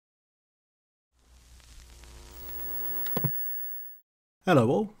Hello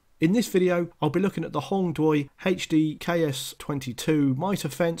all. In this video I'll be looking at the Hongdui HD-KS22 Mitre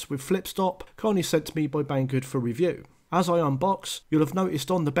fence with flip stop, kindly sent to me by Banggood for review. As I unbox, you'll have noticed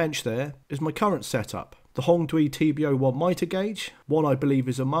on the bench there is my current setup. The Hongdui TB01 mitre gauge, one I believe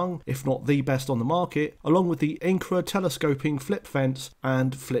is among, if not the best on the market, along with the Incra telescoping flip fence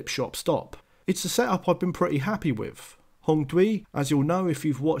and flip shop stop. It's a setup I've been pretty happy with. Hongdui, as you'll know if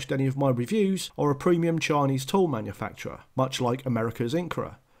you've watched any of my reviews, are a premium Chinese tool manufacturer, much like America's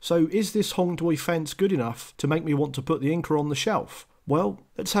Incra. So is this Hongdui fence good enough to make me want to put the Incra on the shelf? Well,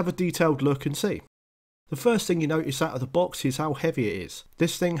 let's have a detailed look and see. The first thing you notice out of the box is how heavy it is.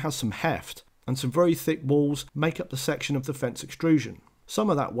 This thing has some heft, and some very thick walls make up the section of the fence extrusion.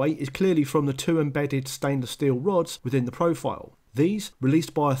 Some of that weight is clearly from the two embedded stainless steel rods within the profile. These,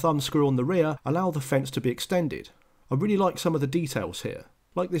 released by a thumb screw on the rear, allow the fence to be extended. I really like some of the details here,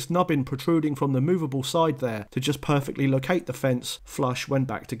 like this nubbin protruding from the movable side there to just perfectly locate the fence flush when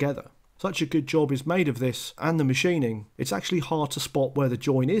back together. Such a good job is made of this and the machining, it's actually hard to spot where the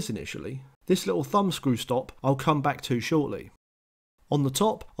join is initially. This little thumb screw stop I'll come back to shortly. On the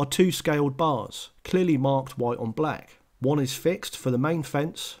top are two scaled bars, clearly marked white on black. One is fixed for the main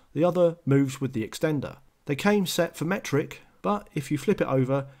fence, the other moves with the extender. They came set for metric, but if you flip it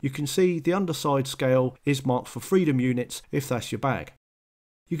over, you can see the underside scale is marked for freedom units if that's your bag.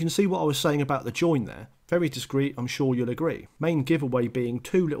 You can see what I was saying about the join there. Very discreet, I'm sure you'll agree. Main giveaway being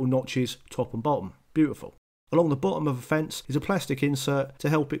two little notches, top and bottom. Beautiful. Along the bottom of a fence is a plastic insert to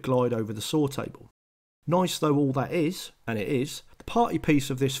help it glide over the saw table. Nice though all that is, and it is, the party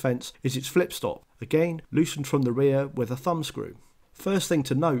piece of this fence is its flip stop, again loosened from the rear with a thumb screw. First thing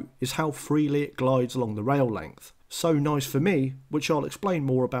to note is how freely it glides along the rail length. So nice for me, which I'll explain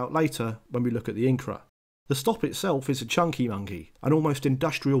more about later when we look at the Incra. The stop itself is a chunky monkey, an almost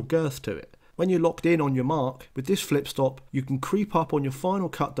industrial girth to it. When you're locked in on your mark, with this flip stop you can creep up on your final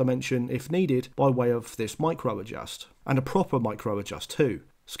cut dimension if needed by way of this micro adjust, and a proper micro adjust too.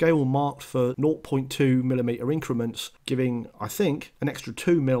 Scale marked for 0.2mm increments, giving, I think, an extra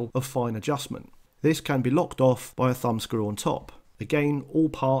 2mm of fine adjustment. This can be locked off by a thumb screw on top. Again, all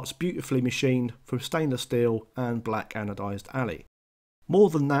parts beautifully machined from stainless steel and black anodised alley. More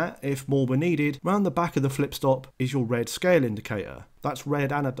than that, if more were needed, round the back of the flip stop is your red scale indicator. That's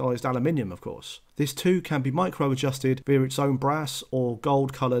red anodised aluminium of course. This too can be micro adjusted via its own brass or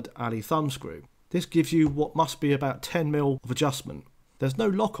gold coloured alley thumb screw. This gives you what must be about 10mm of adjustment. There's no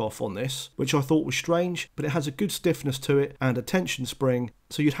lock off on this, which I thought was strange, but it has a good stiffness to it and a tension spring,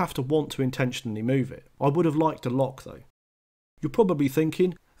 so you'd have to want to intentionally move it. I would have liked a lock though. You're probably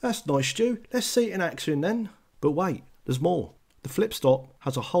thinking, that's nice Stu, let's see it in action then. But wait, there's more. The flip stop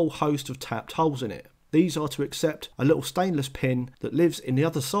has a whole host of tapped holes in it. These are to accept a little stainless pin that lives in the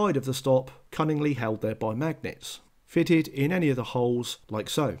other side of the stop, cunningly held there by magnets, fitted in any of the holes like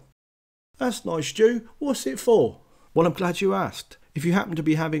so. That's nice Stu, what's it for? Well, I'm glad you asked. If you happen to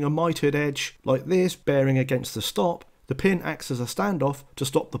be having a mitered edge like this bearing against the stop, the pin acts as a standoff to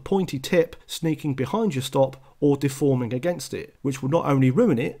stop the pointy tip sneaking behind your stop or deforming against it, which will not only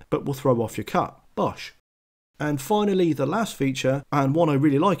ruin it, but will throw off your cut. Bosh. And finally, the last feature, and one I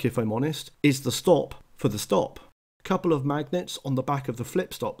really like if I'm honest, is the stop for the stop. A couple of magnets on the back of the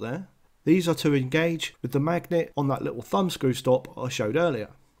flip stop there. These are to engage with the magnet on that little thumb screw stop I showed earlier.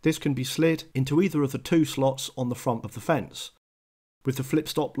 This can be slid into either of the two slots on the front of the fence. With the flip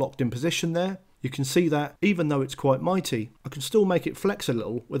stop locked in position there, you can see that, even though it's quite mighty, I can still make it flex a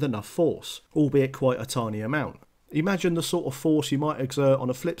little with enough force, albeit quite a tiny amount. Imagine the sort of force you might exert on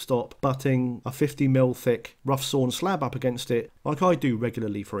a flip stop butting a 50mm thick rough sawn slab up against it, like I do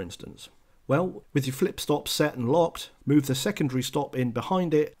regularly for instance. Well, with your flip stop set and locked, move the secondary stop in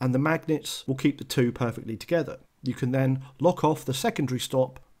behind it and the magnets will keep the two perfectly together. You can then lock off the secondary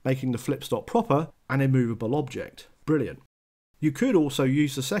stop, making the flip stop proper an immovable object. Brilliant. You could also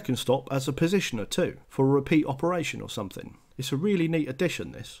use the second stop as a positioner too, for a repeat operation or something. It's a really neat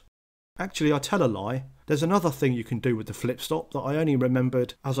addition this. Actually I tell a lie, there's another thing you can do with the flip stop that I only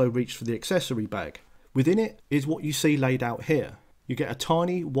remembered as I reached for the accessory bag. Within it is what you see laid out here. You get a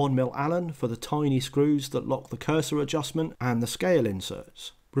tiny 1mm Allen for the tiny screws that lock the cursor adjustment and the scale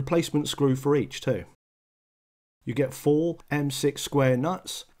inserts. Replacement screw for each too. You get 4 M6 square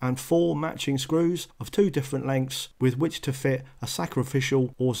nuts and 4 matching screws of 2 different lengths with which to fit a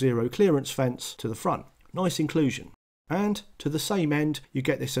sacrificial or zero clearance fence to the front. Nice inclusion. And to the same end you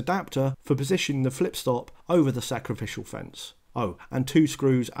get this adapter for positioning the flip stop over the sacrificial fence. Oh, and 2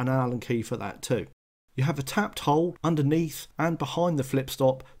 screws and an Allen key for that too. You have a tapped hole underneath and behind the flip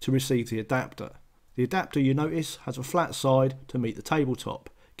stop to receive the adapter. The adapter, you notice, has a flat side to meet the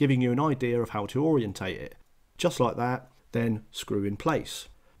tabletop, giving you an idea of how to orientate it. Just like that, then screw in place.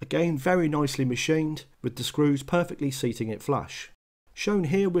 Again, very nicely machined, with the screws perfectly seating it flush. Shown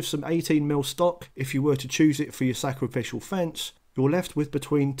here with some 18mm stock, if you were to choose it for your sacrificial fence, you're left with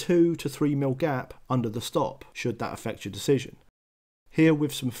between 2 to 3mm gap under the stop, should that affect your decision. Here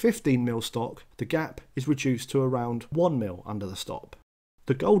with some 15mm stock, the gap is reduced to around 1mm under the stop.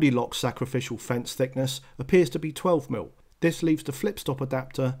 The Goldilocks sacrificial fence thickness appears to be 12mm. This leaves the flip stop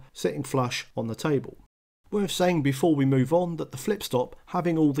adapter sitting flush on the table. Worth saying before we move on that the flip stop,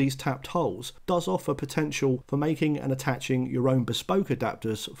 having all these tapped holes, does offer potential for making and attaching your own bespoke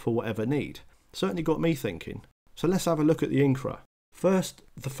adapters for whatever need. Certainly got me thinking. So let's have a look at the Incra. First,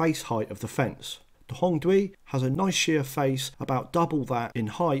 the face height of the fence. The Hongdui has a nice sheer face about double that in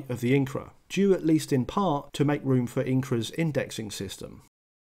height of the Incra, due at least in part to make room for Incra's indexing system.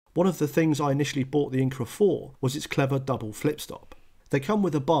 One of the things I initially bought the Incra for was its clever double flip stop. They come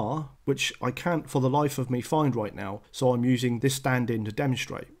with a bar, which I can't for the life of me find right now, so I'm using this stand-in to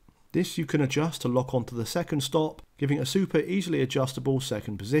demonstrate. This you can adjust to lock onto the second stop, giving a super easily adjustable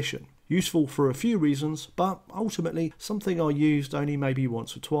second position. Useful for a few reasons, but ultimately something I used only maybe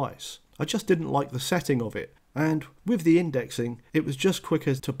once or twice. I just didn't like the setting of it, and with the indexing, it was just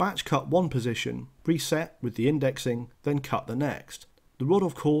quicker to batch cut one position, reset with the indexing, then cut the next. The rod,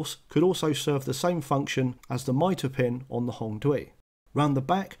 of course, could also serve the same function as the mitre pin on the Hongdui. Round the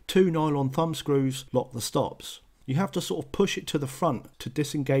back, 2 nylon thumb screws lock the stops. You have to sort of push it to the front to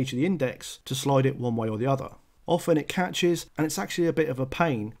disengage the index to slide it one way or the other. Often it catches, and it's actually a bit of a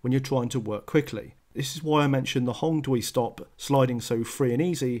pain when you're trying to work quickly. This is why I mentioned the Hongdui stop sliding so free and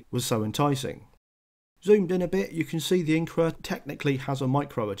easy was so enticing. Zoomed in a bit, you can see the Incra technically has a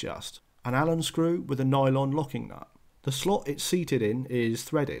micro adjust, an Allen screw with a nylon locking nut. The slot it's seated in is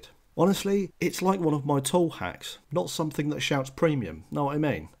threaded. Honestly, it's like one of my tool hacks, not something that shouts premium, know what I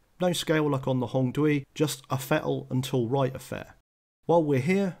mean? No scale like on the Hongdui, just a fettle and tool right affair. While we're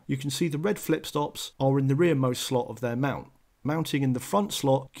here, you can see the red flip stops are in the rearmost slot of their mount. Mounting in the front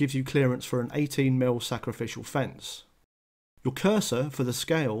slot gives you clearance for an 18mm sacrificial fence. Your cursor for the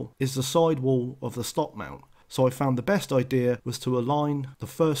scale is the side wall of the stop mount, so I found the best idea was to align the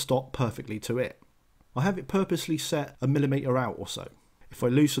first stop perfectly to it. I have it purposely set a millimetre out or so. If I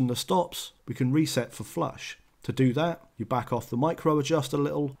loosen the stops, we can reset for flush. To do that, you back off the micro adjust a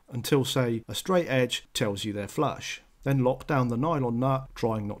little until, say, a straight edge tells you they're flush. Then lock down the nylon nut,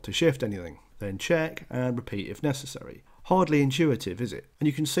 trying not to shift anything. Then check and repeat if necessary. Hardly intuitive, is it? And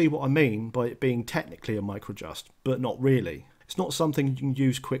you can see what I mean by it being technically a micro adjust, but not really. It's not something you can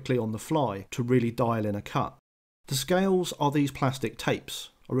use quickly on the fly to really dial in a cut. The scales are these plastic tapes,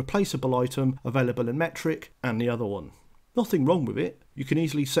 a replaceable item available in metric and the other one. Nothing wrong with it, you can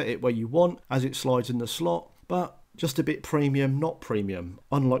easily set it where you want as it slides in the slot, but just a bit premium, not premium,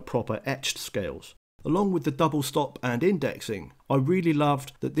 unlike proper etched scales. Along with the double stop and indexing, I really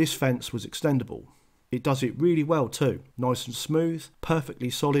loved that this fence was extendable. It does it really well too, nice and smooth, perfectly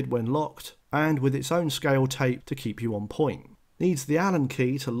solid when locked, and with its own scale tape to keep you on point. Needs the Allen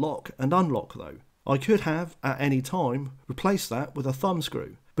key to lock and unlock though. I could have, at any time, replaced that with a thumb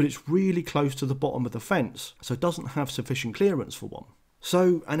screw, but it's really close to the bottom of the fence, so it doesn't have sufficient clearance for one.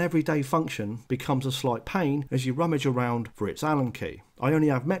 So an everyday function becomes a slight pain as you rummage around for its Allen key. I only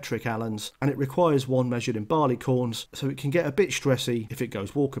have metric Allens, and it requires one measured in barleycorns, so it can get a bit stressy if it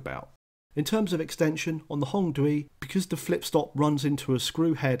goes walkabout. In terms of extension, on the Hongdui, because the flip stop runs into a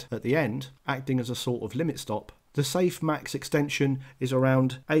screw head at the end, acting as a sort of limit stop, the safe max extension is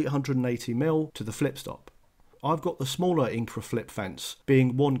around 880mm to the flip stop. I've got the smaller Incra flip fence,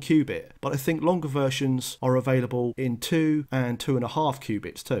 being 1 cubit, but I think longer versions are available in 2 and 2.5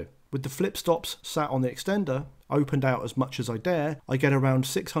 cubits too. With the flip stops sat on the extender, opened out as much as I dare, I get around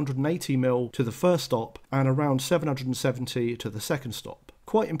 680mm to the first stop and around 770 to the second stop.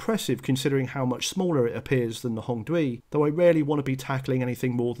 Quite impressive considering how much smaller it appears than the Hongdui, though I rarely want to be tackling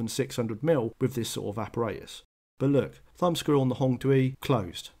anything more than 600mm with this sort of apparatus. But look, thumb screw on the Hongdui,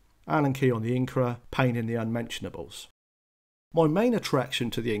 closed. Allen key on the Incra, pain in the unmentionables. My main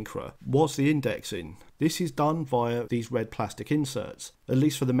attraction to the Incra was the indexing. This is done via these red plastic inserts, at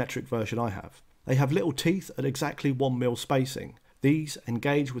least for the metric version I have. They have little teeth at exactly 1mm spacing. These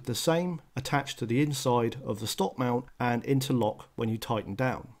engage with the same attached to the inside of the stop mount and interlock when you tighten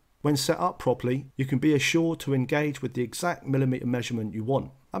down. When set up properly, you can be assured to engage with the exact millimetre measurement you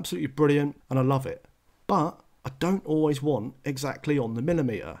want. Absolutely brilliant, and I love it. But I don't always want exactly on the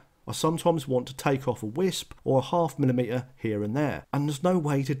millimetre. I sometimes want to take off a wisp or a ½ millimetre here and there, and there's no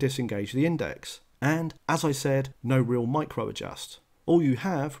way to disengage the index. And, as I said, no real micro adjust. All you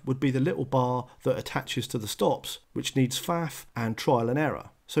have would be the little bar that attaches to the stops, which needs faff and trial and error.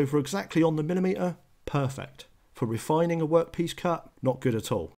 So for exactly on the millimetre, perfect. for refining a workpiece cut, not good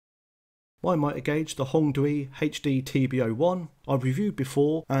at all. My mitre gauge, the Hongdui HD-TBO1, I've reviewed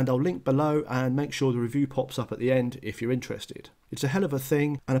before and I'll link below and make sure the review pops up at the end if you're interested. It's a hell of a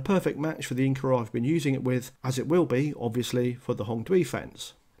thing and a perfect match for the Incra I've been using it with, as it will be, obviously, for the Hongdui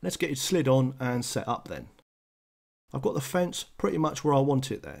fence. Let's get it slid on and set up then. I've got the fence pretty much where I want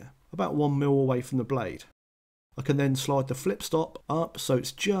it there, about 1 mil away from the blade. I can then slide the flip stop up so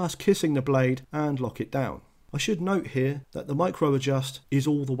it's just kissing the blade and lock it down. I should note here that the micro adjust is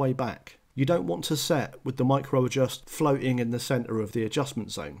all the way back. You don't want to set with the micro adjust floating in the centre of the adjustment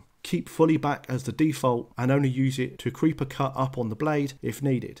zone. Keep fully back as the default and only use it to creep a cut up on the blade if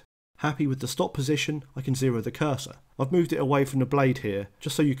needed. Happy with the stop position, I can zero the cursor. I've moved it away from the blade here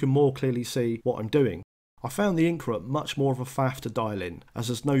just so you can more clearly see what I'm doing. I found the Incra much more of a faff to dial in, as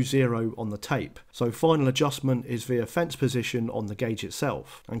there's no zero on the tape, so final adjustment is via fence position on the gauge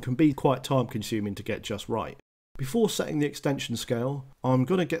itself, and can be quite time consuming to get just right. Before setting the extension scale, I'm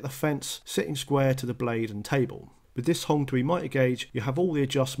going to get the fence sitting square to the blade and table. With this Hongdui mitre gauge, you have all the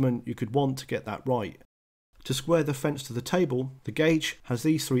adjustment you could want to get that right. To square the fence to the table, the gauge has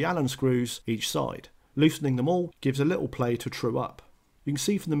these 3 Allen screws each side. Loosening them all gives a little play to true up. You can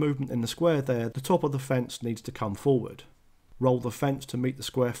see from the movement in the square there, the top of the fence needs to come forward. Roll the fence to meet the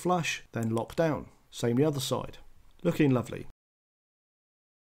square flush, then lock down. Same the other side. Looking lovely.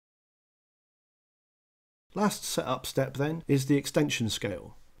 Last setup step then is the extension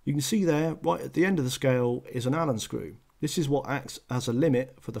scale. You can see there, right at the end of the scale, is an Allen screw. This is what acts as a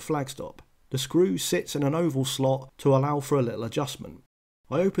limit for the flagstop. The screw sits in an oval slot to allow for a little adjustment.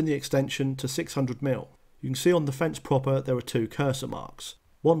 I open the extension to 600mm. You can see on the fence proper there are 2 cursor marks,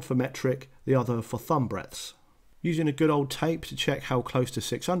 one for metric, the other for thumb breadths. Using a good old tape to check how close to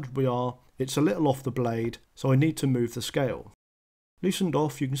 600 we are, it's a little off the blade, so I need to move the scale. Loosened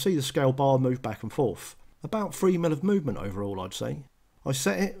off, you can see the scale bar move back and forth. About 3mm of movement overall, I'd say. I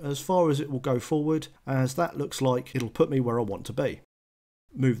set it as far as it will go forward, as that looks like it'll put me where I want to be.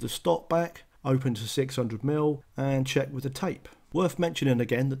 Move the stop back, open to 600mm, and check with the tape. Worth mentioning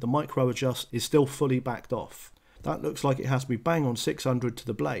again that the micro adjust is still fully backed off. That looks like it has to be bang on 600 to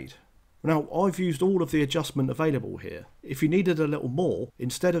the blade. Now, I've used all of the adjustment available here. If you needed a little more,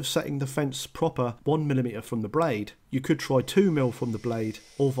 instead of setting the fence proper 1mm from the blade, you could try 2mm from the blade,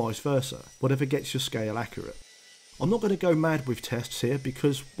 or vice versa, whatever gets your scale accurate. I'm not going to go mad with tests here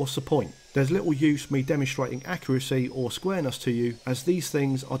because what's the point? There's little use me demonstrating accuracy or squareness to you, as these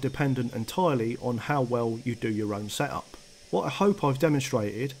things are dependent entirely on how well you do your own setup. What I hope I've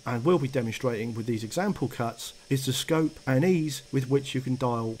demonstrated, and will be demonstrating with these example cuts, is the scope and ease with which you can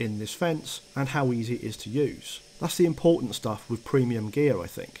dial in this fence and how easy it is to use. That's the important stuff with premium gear, I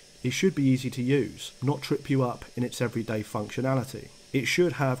think. It should be easy to use, not trip you up in its everyday functionality. It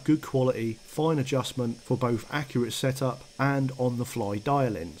should have good quality, fine adjustment for both accurate setup and on-the-fly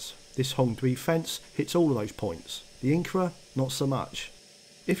dial-ins. This Hongdui fence hits all of those points. The Incra, not so much.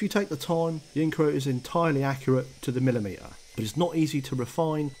 If you take the time, the Incra is entirely accurate to the millimetre, but it's not easy to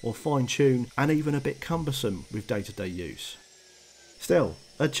refine or fine-tune, and even a bit cumbersome with day-to-day use. Still,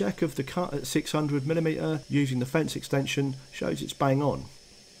 a check of the cut at 600mm using the fence extension shows it's bang on,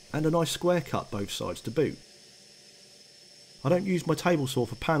 and a nice square cut both sides to boot. I don't use my table saw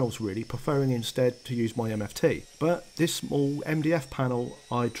for panels really, preferring instead to use my MFT, but this small MDF panel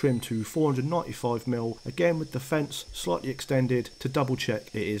I trimmed to 495mm, again with the fence slightly extended to double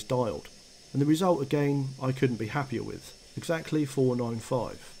check it is dialed. And the result again I couldn't be happier with, exactly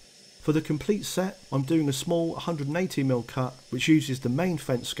 495. For the complete set I'm doing a small 180mm cut which uses the main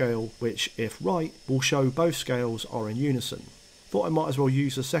fence scale, which if right will show both scales are in unison. Thought I might as well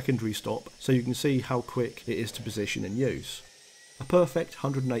use a secondary stop so you can see how quick it is to position and use. A perfect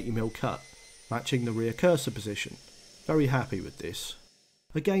 180mm cut, matching the rear cursor position. Very happy with this.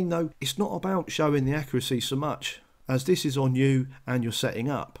 Again though, it's not about showing the accuracy so much, as this is on you and you're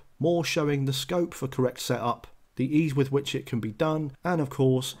setting up. More showing the scope for correct setup, the ease with which it can be done, and of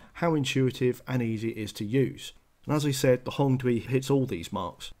course, how intuitive and easy it is to use. And as I said, the Hongdui hits all these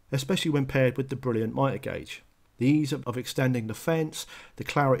marks, especially when paired with the brilliant mitre gauge. The ease of extending the fence, the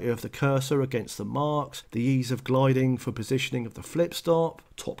clarity of the cursor against the marks, the ease of gliding for positioning of the flip stop,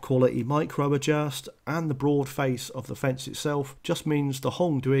 top quality micro adjust, and the broad face of the fence itself just means the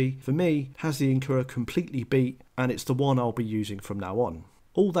Hongdui, for me, has the Incra completely beat, and it's the one I'll be using from now on.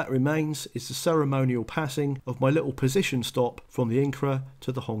 All that remains is the ceremonial passing of my little position stop from the Incra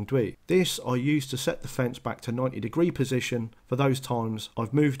to the Hongdui. This I use to set the fence back to 90-degree position for those times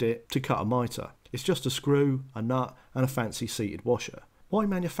I've moved it to cut a mitre. It's just a screw, a nut and a fancy seated washer. Why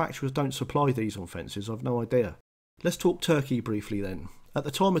manufacturers don't supply these on fences I've no idea. Let's talk turkey briefly then. At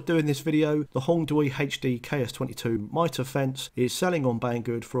the time of doing this video, the Hongdui HD-KS22 Mitre fence is selling on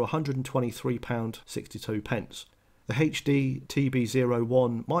Banggood for £123.62. The HD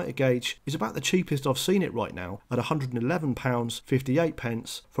TB01 Mitre gauge is about the cheapest I've seen it right now at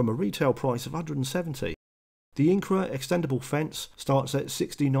 £111.58 from a retail price of £170. The Incra extendable fence starts at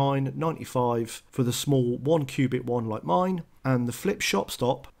 £69.95 for the small 1 cubic one like mine, and the flip shop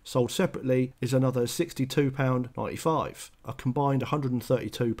stop, sold separately, is another £62.95, a combined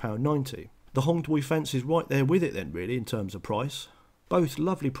 £132.90. The Hongdui fence is right there with it then really in terms of price. Both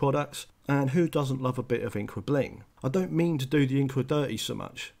lovely products, and who doesn't love a bit of Incra bling? I don't mean to do the Incra dirty so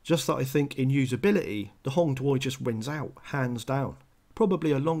much, just that I think in usability, the Hongdui just wins out, hands down.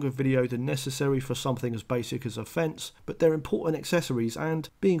 Probably a longer video than necessary for something as basic as a fence, but they're important accessories, and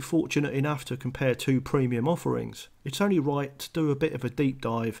being fortunate enough to compare two premium offerings, it's only right to do a bit of a deep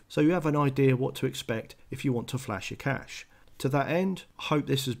dive so you have an idea what to expect if you want to flash your cash. To that end, I hope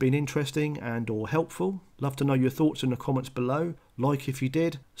this has been interesting and or helpful. Love to know your thoughts in the comments below. Like if you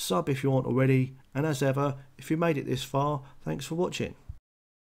did, sub if you aren't already, and as ever, if you made it this far, thanks for watching.